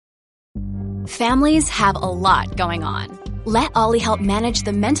Families have a lot going on. Let Ollie help manage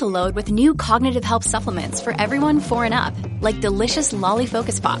the mental load with new cognitive help supplements for everyone 4 and up, like delicious Lolly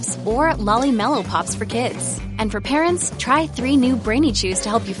Focus Pops or Lolly Mellow Pops for kids. And for parents, try 3 new Brainy Chews to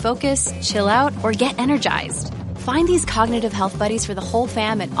help you focus, chill out, or get energized. Find these cognitive health buddies for the whole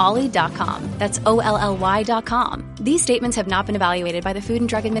fam at ollie.com. That's OLLY.com. These statements have not been evaluated by the Food and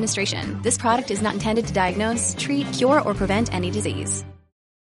Drug Administration. This product is not intended to diagnose, treat, cure, or prevent any disease.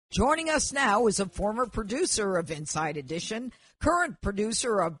 Joining us now is a former producer of Inside Edition, current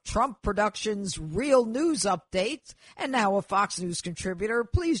producer of Trump Productions' Real News Updates, and now a Fox News contributor.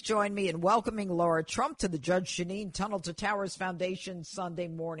 Please join me in welcoming Lara Trump to the Judge Jeanine Tunnel to Towers Foundation Sunday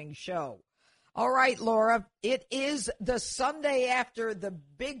morning show. All right, Laura, it is the Sunday after the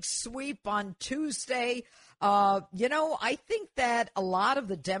big sweep on Tuesday. I think that a lot of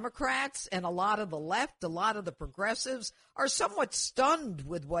the Democrats and a lot of the left, a lot of the progressives are somewhat stunned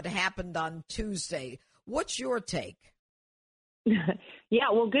with what happened on Tuesday. What's your take? Yeah,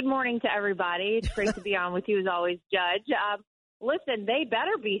 well, good morning to everybody. It's great to be on with you as always, Judge. Listen, they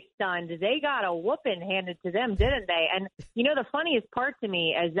better be stunned. They got a whooping handed to them, didn't they? And, the funniest part to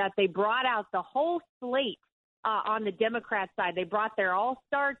me is that they brought out the whole slate on the Democrat side. They brought their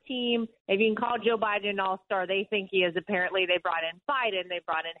all-star team. If you can call Joe Biden an all-star, they think he is. Apparently, they brought in Biden. They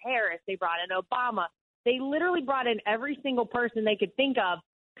brought in Harris. They brought in Obama. They literally brought in every single person they could think of,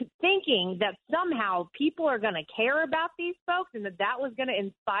 thinking that somehow people are going to care about these folks and that was going to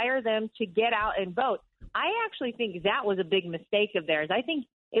inspire them to get out and vote. I actually think that was a big mistake of theirs. I think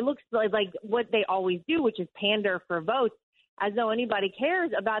it looks like what they always do, which is pander for votes, as though anybody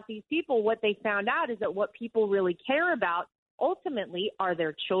cares about these people. What they found out is that what people really care about ultimately are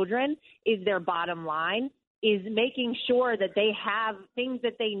their children, is their bottom line, is making sure that they have things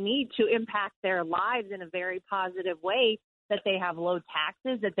that they need to impact their lives in a very positive way, that they have low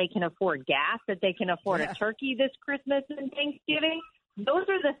taxes, that they can afford gas, that they can afford a turkey this Christmas and Thanksgiving. Those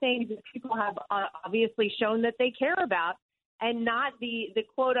are the things that people have obviously shown that they care about, and not the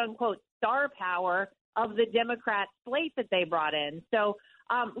quote-unquote star power of the Democrat slate that they brought in. So,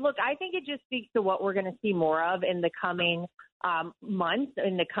 look, I think it just speaks to what we're going to see more of in the coming months,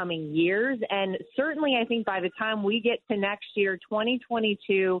 in the coming years. And certainly I think by the time we get to next year,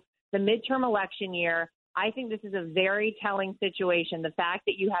 2022, the midterm election year, I think this is a very telling situation. The fact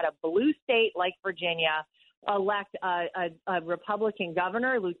that you had a blue state like Virginia elect a Republican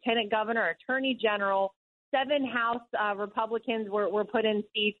governor, lieutenant governor, attorney general, 7 House Republicans were put in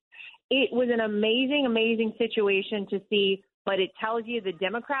seats. It was an amazing, amazing situation to see, but it tells you the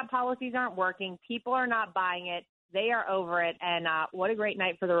Democrat policies aren't working. People are not buying it. They are over it, and what a great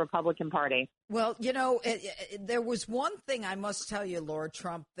night for the Republican Party. Well, there was one thing I must tell you, Lara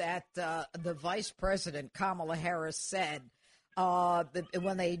Trump, that the vice president, Kamala Harris, said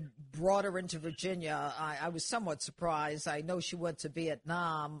when they brought her into Virginia. I was somewhat surprised. I know she went to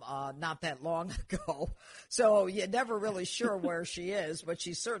Vietnam not that long ago, so you're never really sure where she is, but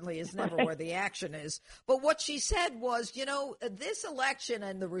she certainly is never where the action is. But what she said was, this election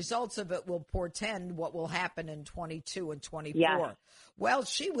and the results of it will portend what will happen in 22 and 24. Yes. Well,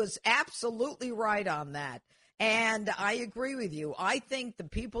 she was absolutely right on that. And I agree with you. I think the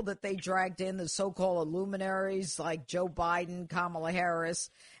people that they dragged in, the so-called luminaries like Joe Biden, Kamala Harris,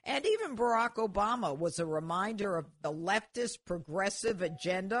 and even Barack Obama, was a reminder of the leftist progressive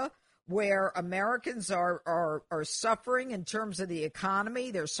agenda, where Americans are suffering in terms of the economy.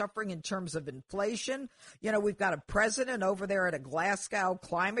 They're suffering in terms of inflation. We've got a president over there at a Glasgow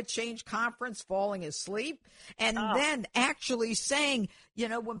climate change conference falling asleep, and then actually saying,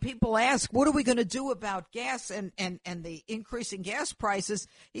 when people ask, what are we going to do about gas and the increase in gas prices,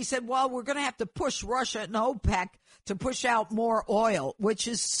 he said, well, we're going to have to push Russia and OPEC to push out more oil, which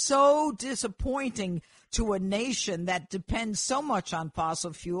is so disappointing to a nation that depends so much on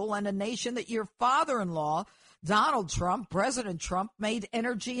fossil fuel, and a nation that your father-in-law, Donald Trump, President Trump, made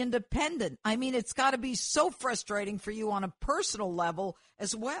energy independent. I mean, it's got to be so frustrating for you on a personal level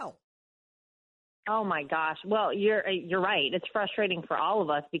as well. Oh my gosh. Well, you're right. It's frustrating for all of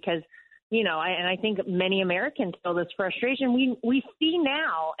us because, I think many Americans feel this frustration. We see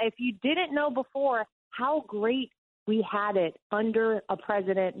now, if you didn't know before, how great we had it under a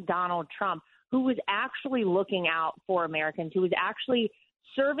President Donald Trump, who was actually looking out for Americans, who was actually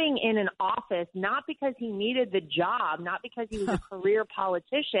serving in an office, not because he needed the job, not because he was a career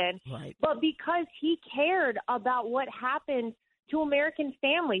politician, right, but because he cared about what happened to American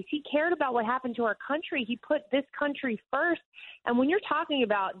families. He cared about what happened to our country. He put this country first. And when you're talking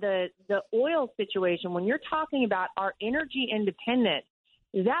about the oil situation, when you're talking about our energy independence,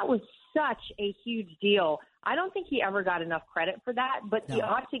 That was such a huge deal. I don't think he ever got enough credit for that, but he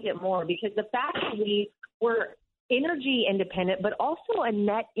ought to get more, because the fact that we were energy independent, but also a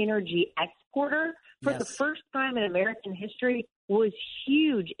net energy exporter for the first time in American history was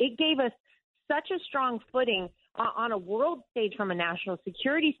huge. It gave us such a strong footing on a world stage from a national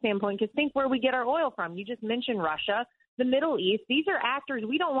security standpoint, because think where we get our oil from. You just mentioned Russia, the Middle East. These are actors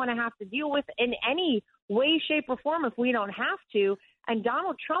we don't want to have to deal with in any way, shape, or form if we don't have to. And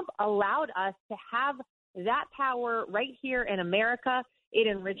Donald Trump allowed us to have that power right here in America. It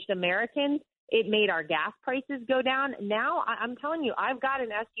enriched Americans. It made our gas prices go down. Now, I'm telling you, I've got an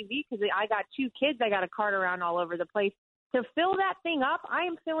SUV because I got 2 kids I got to cart around all over the place. To fill that thing up, I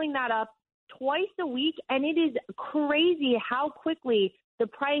am filling that up twice a week, and it is crazy how quickly the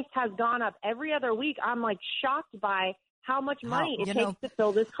price has gone up. Every other week, I'm like shocked by how much money it takes to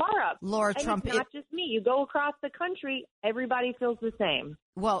fill this car up. Lara Trump, it's not just me. You go across the country, everybody feels the same.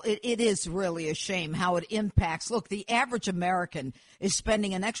 Well, it is really a shame how it impacts. Look, the average American is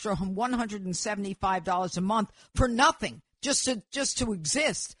spending an extra $175 a month for nothing, just to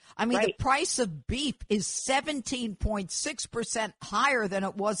exist. I mean, the price of beef is 17.6% higher than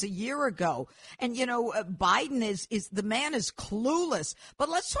it was a year ago. And, Biden is the man is clueless. But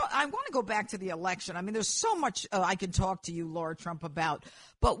let's talk. I want to go back to the election. I mean, there's so much I can talk to you, Lara Trump, about.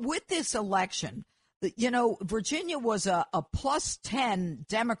 But with this election, Virginia was a plus 10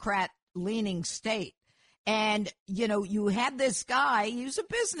 Democrat-leaning state. And, you had this guy, he was a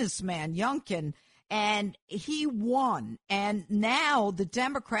businessman, Youngkin, and he won. And now the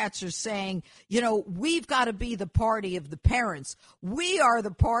Democrats are saying, we've got to be the party of the parents. We are the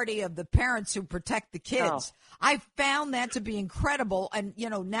party of the parents who protect the kids. I found that to be incredible. And,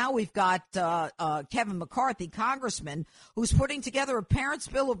 now we've got Kevin McCarthy, congressman, who's putting together a Parents'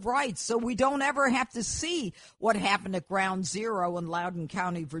 Bill of Rights so we don't ever have to see what happened at Ground Zero in Loudoun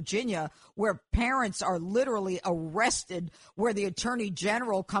County, Virginia, where parents are literally arrested, where the Attorney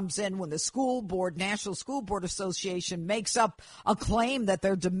General comes in when the National School Board Association makes up a claim that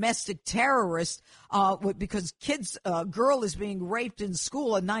they're domestic terrorists because a girl is being raped in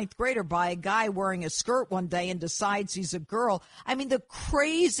school, a 9th grader, by a guy wearing a skirt one day and decides he's a girl. I mean, the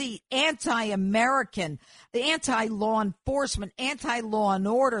crazy anti-American, the anti-law enforcement, anti-law and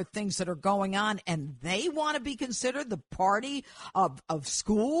order things that are going on, and they want to be considered the party of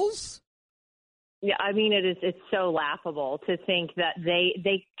schools? Yeah, I mean, it's so laughable to think that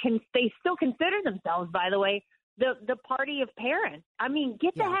they still consider themselves, by the way, the party of parents. I mean,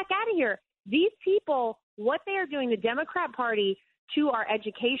 get the heck out of here. These people, what they are doing, the Democrat Party, to our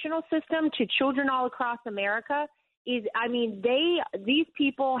educational system, to children all across America, is, I mean, these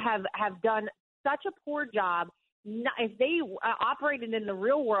people have done such a poor job. If they operated in the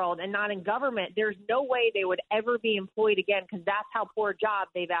real world and not in government, there's no way they would ever be employed again, because that's how poor a job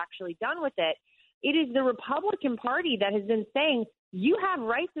they've actually done with it. It is the Republican Party that has been saying you have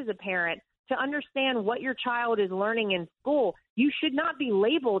rights as a parent to understand what your child is learning in school. You should not be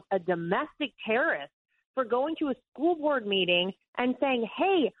labeled a domestic terrorist for going to a school board meeting and saying,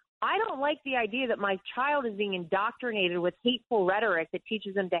 hey, I don't like the idea that my child is being indoctrinated with hateful rhetoric that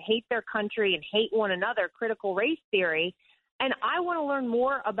teaches them to hate their country and hate one another, critical race theory, and I want to learn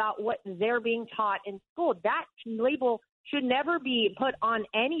more about what they're being taught in school. That label should never be put on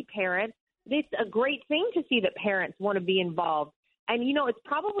any parent. It's a great thing to see that parents want to be involved. And, it's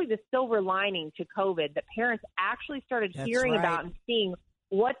probably the silver lining to COVID that parents actually started hearing about and seeing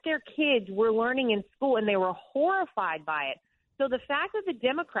what their kids were learning in school, and they were horrified by it. So the fact that the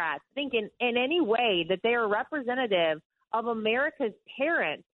Democrats think in any way that they are representative of America's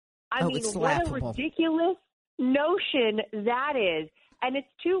parents, I mean, what a ridiculous notion that is. And it's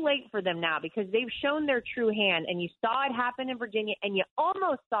too late for them now, because they've shown their true hand, and you saw it happen in Virginia, and you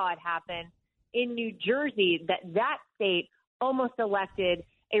almost saw it happen in New Jersey, that state almost elected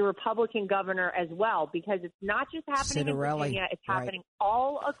a Republican governor as well, because it's not just happening in Virginia, it's happening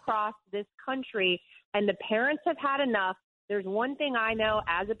all across this country, and the parents have had enough. There's one thing I know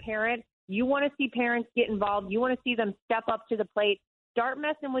as a parent: you want to see parents get involved. You want to see them step up to the plate, start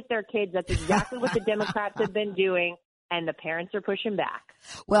messing with their kids. That's exactly what the Democrats have been doing. And the parents are pushing back.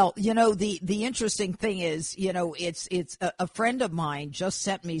 Well, the interesting thing is, it's a friend of mine just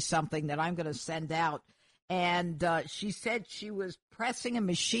sent me something that I'm going to send out. And she said she was pressing a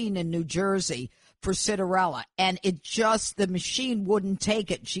machine in New Jersey for Citarella, and the machine wouldn't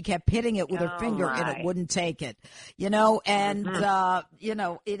take it. She kept hitting it with her finger, and it wouldn't take it,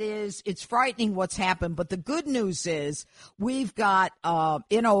 it's frightening what's happened. But the good news is we've got,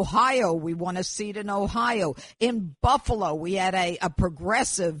 in Ohio, we won a seat in Ohio. In Buffalo, we had a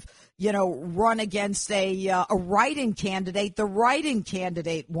progressive, run against a write-in candidate. The write-in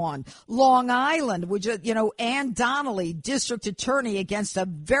candidate won. Long Island, which, Ann Donnelly, district attorney, against a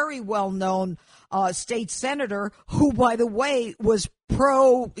very well-known state senator who, by the way, was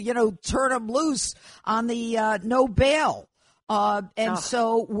turn him loose on the no bail.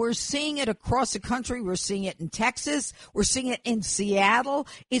 So we're seeing it across the country. We're seeing it in Texas. We're seeing it in Seattle.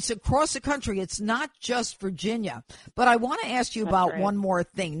 It's across the country. It's not just Virginia. But I want to ask you about one more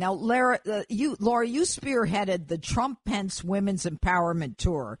thing. Now, Lara, you spearheaded the Trump-Pence Women's Empowerment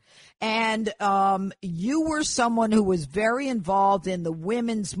Tour. And you were someone who was very involved in the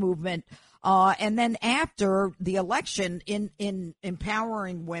women's movement. And then after the election in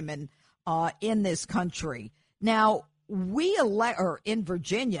empowering women in this country. Now, in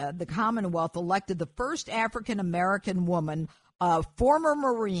Virginia, the Commonwealth elected the first African-American woman, former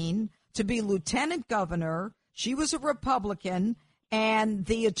Marine, to be lieutenant governor. She was a Republican, and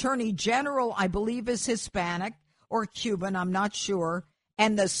the attorney general, I believe, is Hispanic or Cuban, I'm not sure.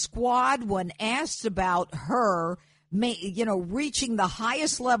 And the squad, when asked about her, reaching the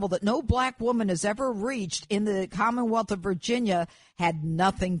highest level that no black woman has ever reached in the Commonwealth of Virginia, had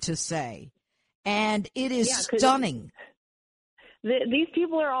nothing to say. And it is stunning. These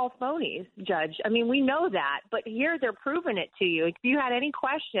people are all phonies, Judge. I mean, we know that, but here they're proving it to you. If you had any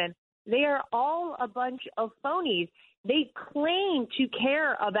question, they are all a bunch of phonies. They claim to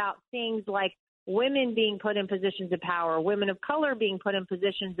care about things like women being put in positions of power, women of color being put in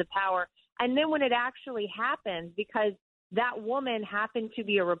positions of power. And then when it actually happens, because that woman happened to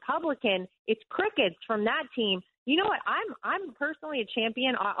be a Republican, it's crickets from that team. You know what? I'm personally a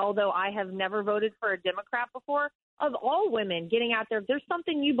champion, although I have never voted for a Democrat before, of all women getting out there. If there's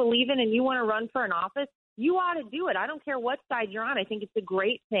something you believe in and you want to run for an office, you ought to do it. I don't care what side you're on. I think it's a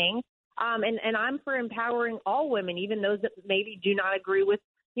great thing. And I'm for empowering all women, even those that maybe do not agree with,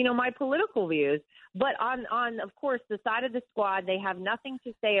 my political views. But on, of course, the side of the squad, they have nothing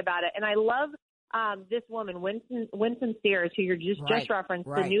to say about it. And I love this woman, Winsome Sears, who you're just referenced,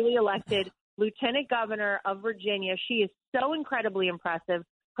 the newly elected Lieutenant Governor of Virginia. She is so incredibly impressive.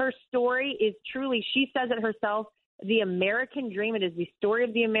 Her story is truly, she says it herself, the American dream. It is the story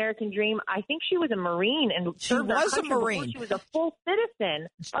of the American dream. I think she was a Marine and served her country before she was a full citizen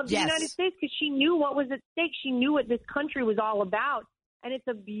of the United States, because she knew what was at stake. She knew what this country was all about. And it's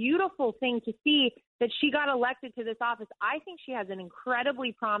a beautiful thing to see that she got elected to this office. I think she has an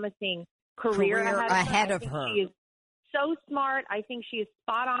incredibly promising career ahead of her. She is so smart. I think she is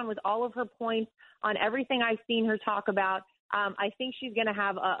spot on with all of her points on everything I've seen her talk about. I think she's going to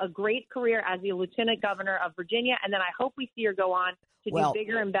have a great career as the Lieutenant Governor of Virginia, and then I hope we see her go on to do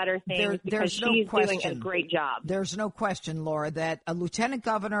bigger and better things because she's doing a great job. There's no question, Laura, that a Lieutenant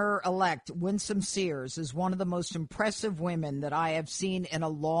Governor-elect, Winsome Sears, is one of the most impressive women that I have seen in a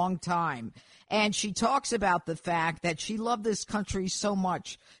long time. And she talks about the fact that she loved this country so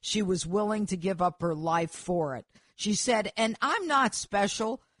much, she was willing to give up her life for it. She said, and I'm not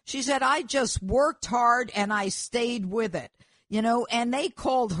special. She said, I just worked hard and I stayed with it. And they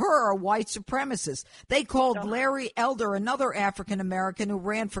called her a white supremacist. They called Larry Elder, another African-American who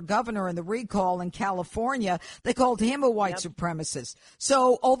ran for governor in the recall in California, they called him a white supremacist.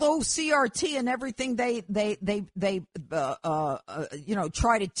 So although CRT and everything they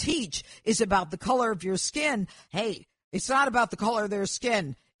try to teach is about the color of your skin, hey, it's not about the color of their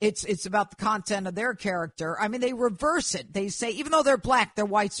skin. It's about the content of their character. I mean, they reverse it. They say, even though they're black, they're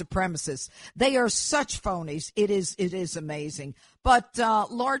white supremacists. They are such phonies. It is amazing. But,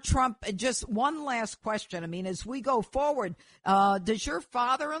 Lara Trump, just one last question. I mean, as we go forward, does your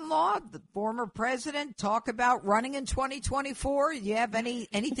father-in-law, the former president, talk about running in 2024? Do you have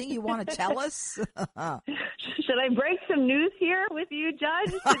anything you want to tell us? Should I break some news here with you,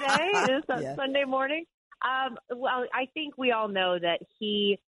 Judge, today? It's Sunday morning. Well, I think we all know that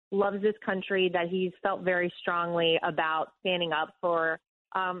he loves this country, that he's felt very strongly about standing up for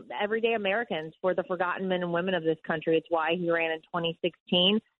everyday Americans, for the forgotten men and women of this country. It's why he ran in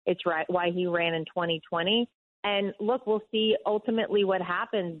 2016. It's why he ran in 2020. And look, we'll see ultimately what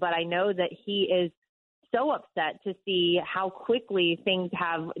happens, but I know that he is so upset to see how quickly things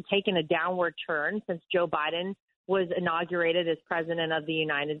have taken a downward turn since Joe Biden was inaugurated as president of the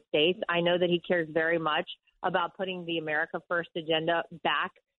United States. I know that he cares very much about putting the America First agenda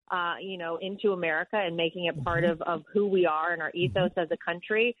back into America and making it part of who we are and our ethos as a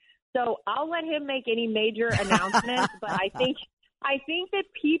country. So I'll let him make any major announcements, but I think that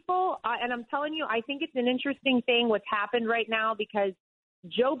people, and I'm telling you, I think it's an interesting thing what's happened right now, because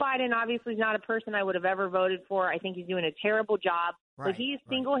Joe Biden obviously is not a person I would have ever voted for. I think he's doing a terrible job, but he is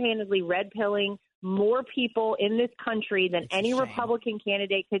single-handedly red-pilling more people in this country than any Republican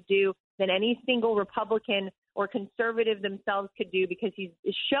candidate could do, than any single Republican or conservative themselves could do, because he's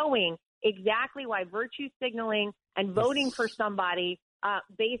showing exactly why virtue signaling and voting for somebody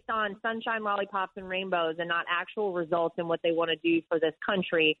based on sunshine, lollipops, and rainbows and not actual results and what they want to do for this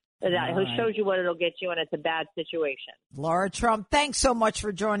country, that shows you what it'll get you, and it's a bad situation. Lara Trump, thanks so much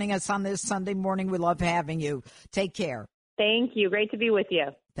for joining us on this Sunday morning. We love having you. Take care. Thank you. Great to be with you.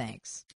 Thanks.